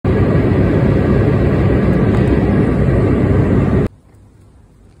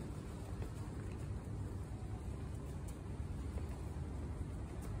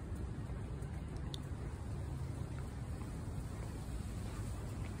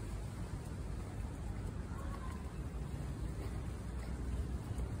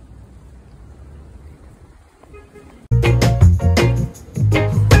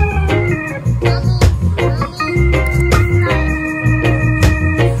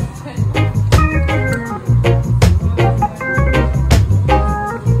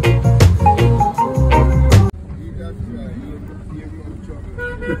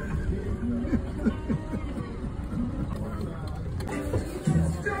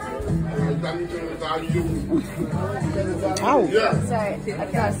Ow. Sorry,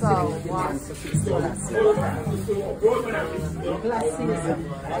 that's all.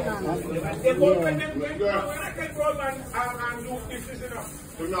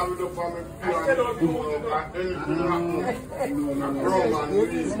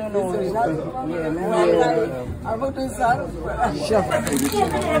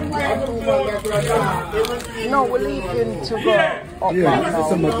 No, we're leaving to go up. Yeah, this is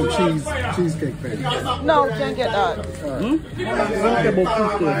some of the cheesecake thing. No, can't get that. What about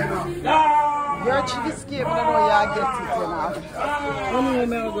cheesecake? You're a cheesecake, but I know y'all get it, you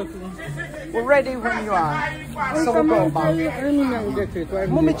know. We're ready when you are. So we go back.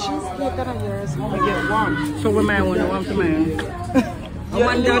 Mommy, cheesecake that are yours. Mommy, get one. So we might want one to mine. I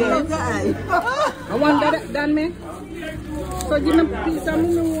want that. I want that done, me. So give me a piece of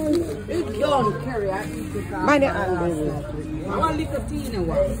me. Don't carry it. Mind your hand, baby. I want little tea in a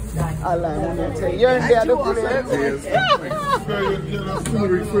while. Allah, you're in there, look at it. In the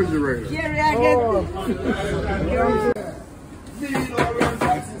refrigerator. Carry again.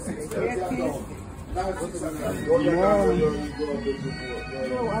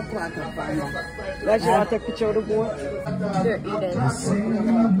 Let's you take a picture of the boat. They're eating.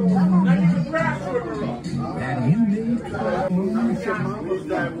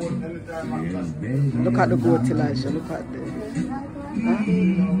 Look at the goat, Elijah. Look at them. Huh?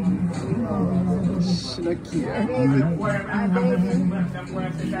 She look cute.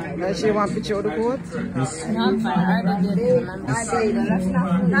 Now she want a picture of the goat? Not fine. I already did it. My baby. That's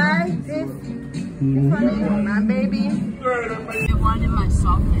not nice. My baby. They wanted my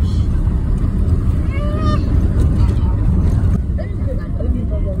sawfish.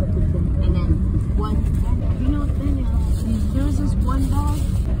 And then one, you know, there was this one dog.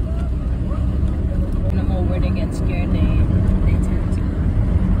 No more where they get scared, they tend to.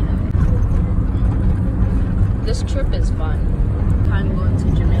 This trip is fun. Time going to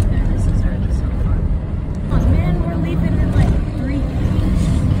Jamaica. This is already so fun. Oh man, we're leaving in like 3 days.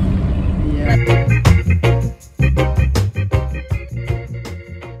 Yeah.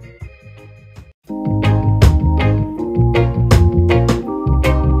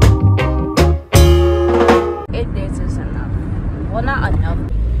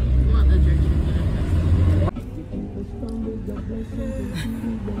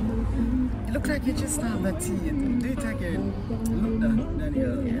 Look like you just have that tea. Do it again. Look that,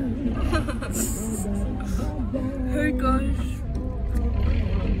 Daniel. Hey gosh.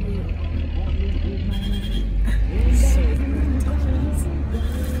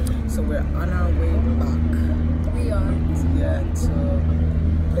 So we're on our way back. We are. Yeah, to the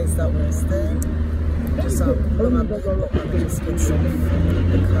place that we're staying. Just pull my book up and just get some food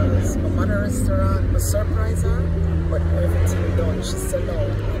because I'm on a restaurant. I surprise her, but everything done. She said no,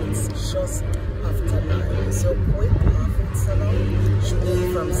 and it's just after 9. So quick, after sell out. She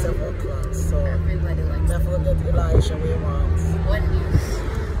leave from 7 o'clock. So Everybody likes never get Elijah we want. Wendy's.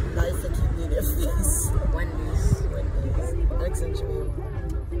 Life keep me in your face. Wendy's. Next in Jamaica.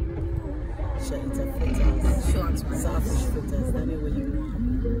 She eats a fritters. She wants my Sawfish fritters. That is what you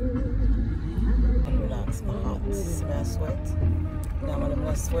want. Relax, my heart. See my sweat. Now I'm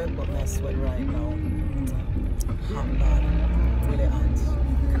not sweat, but I sweat right now. Hot bad. Really hot.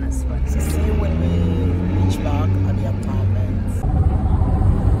 Kind of sweat. So see you when we reach back at the apartment.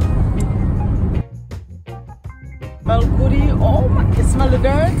 Smell goodie. Oh my, you smell the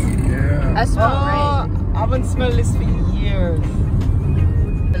dirt? Yeah. I smell I haven't smelled this for years.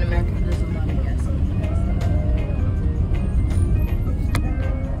 In America, there's a lot of gas.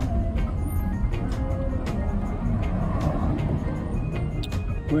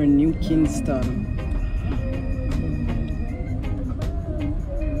 We're in New Kingston.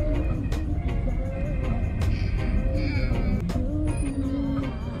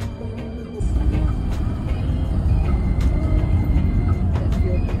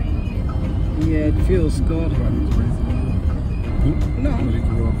 Yeah, it feels good. No,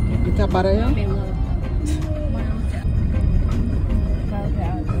 it's a baraya.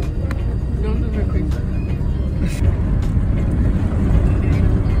 Don't move her quick.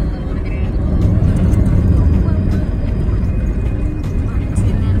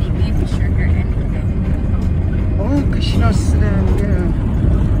 Oh, because she knows them, yeah.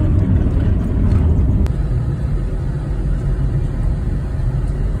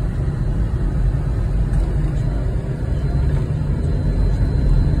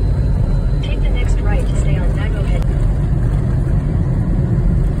 Take the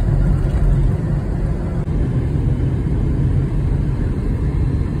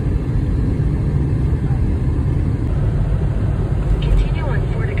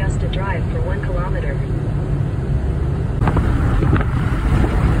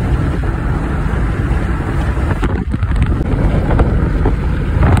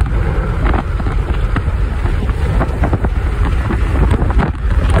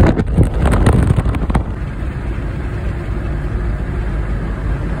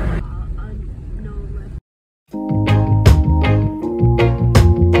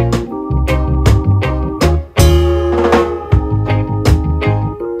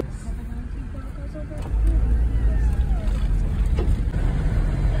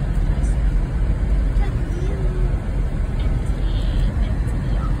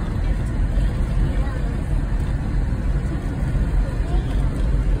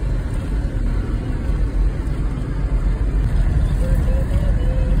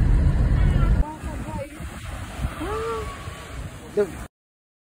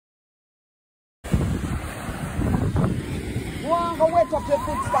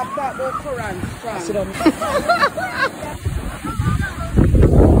Stop that about Quran. Sit down.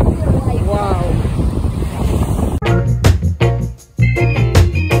 Wow.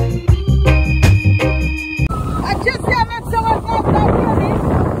 I just hear that someone got that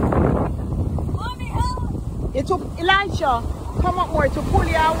for me. It took Elisha. Come up more to pull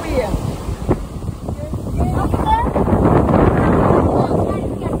you away.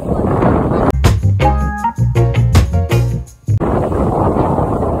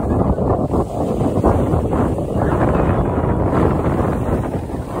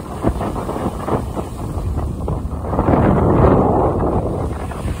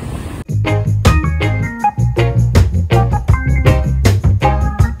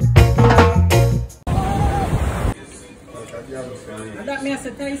 That means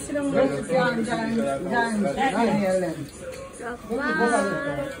that I sit down with Daniel.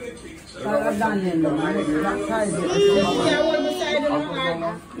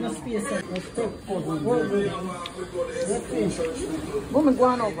 Woman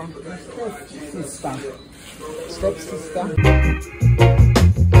going over. Sister. Step sister.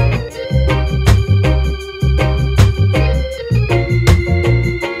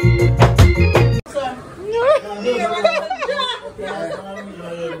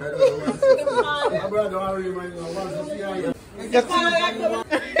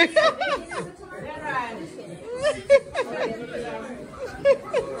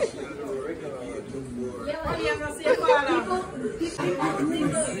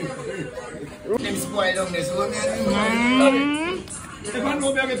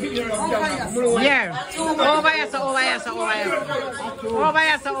 Yeah.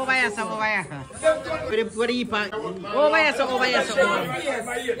 Over here.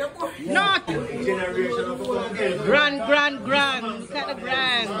 No. Grand. Look at the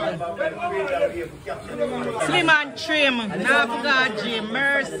grand. Slim and trim. Now forgot Jim.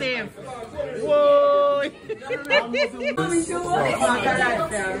 Mercy. Whoa.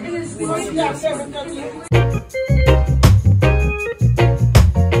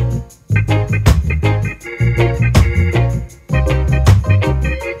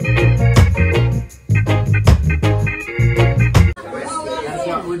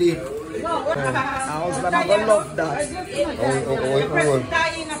 I was gonna love that.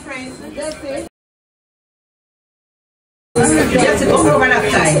 Just go over that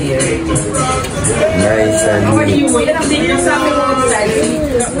side here. Nice and How are you? You don't see yourself outside.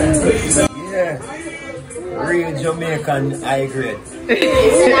 yeah. Real Jamaican high grade.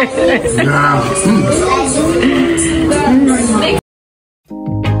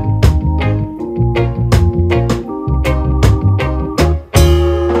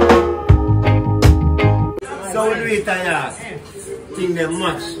 So we do it and think them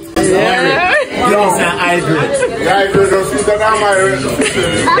much. Yeah. This is a high grade. High grade don't see that I'm my Listen.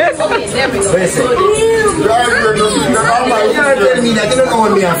 high grade don't see that I'm You can't tell me that. You don't know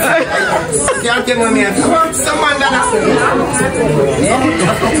what me have. You can't tell me what me have. Someone that has.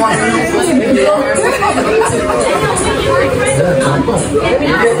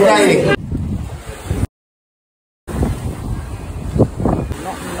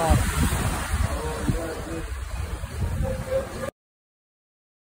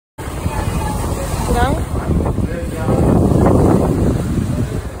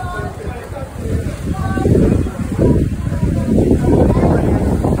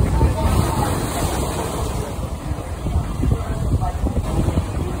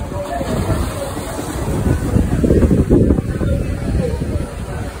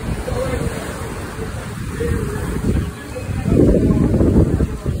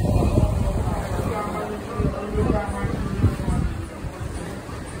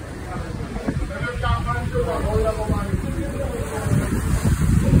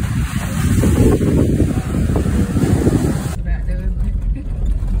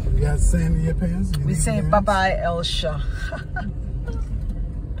 We say bye-bye, Hellshire.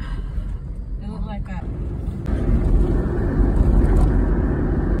 They look like that.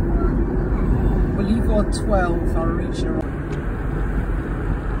 We leave at 12 and reach around.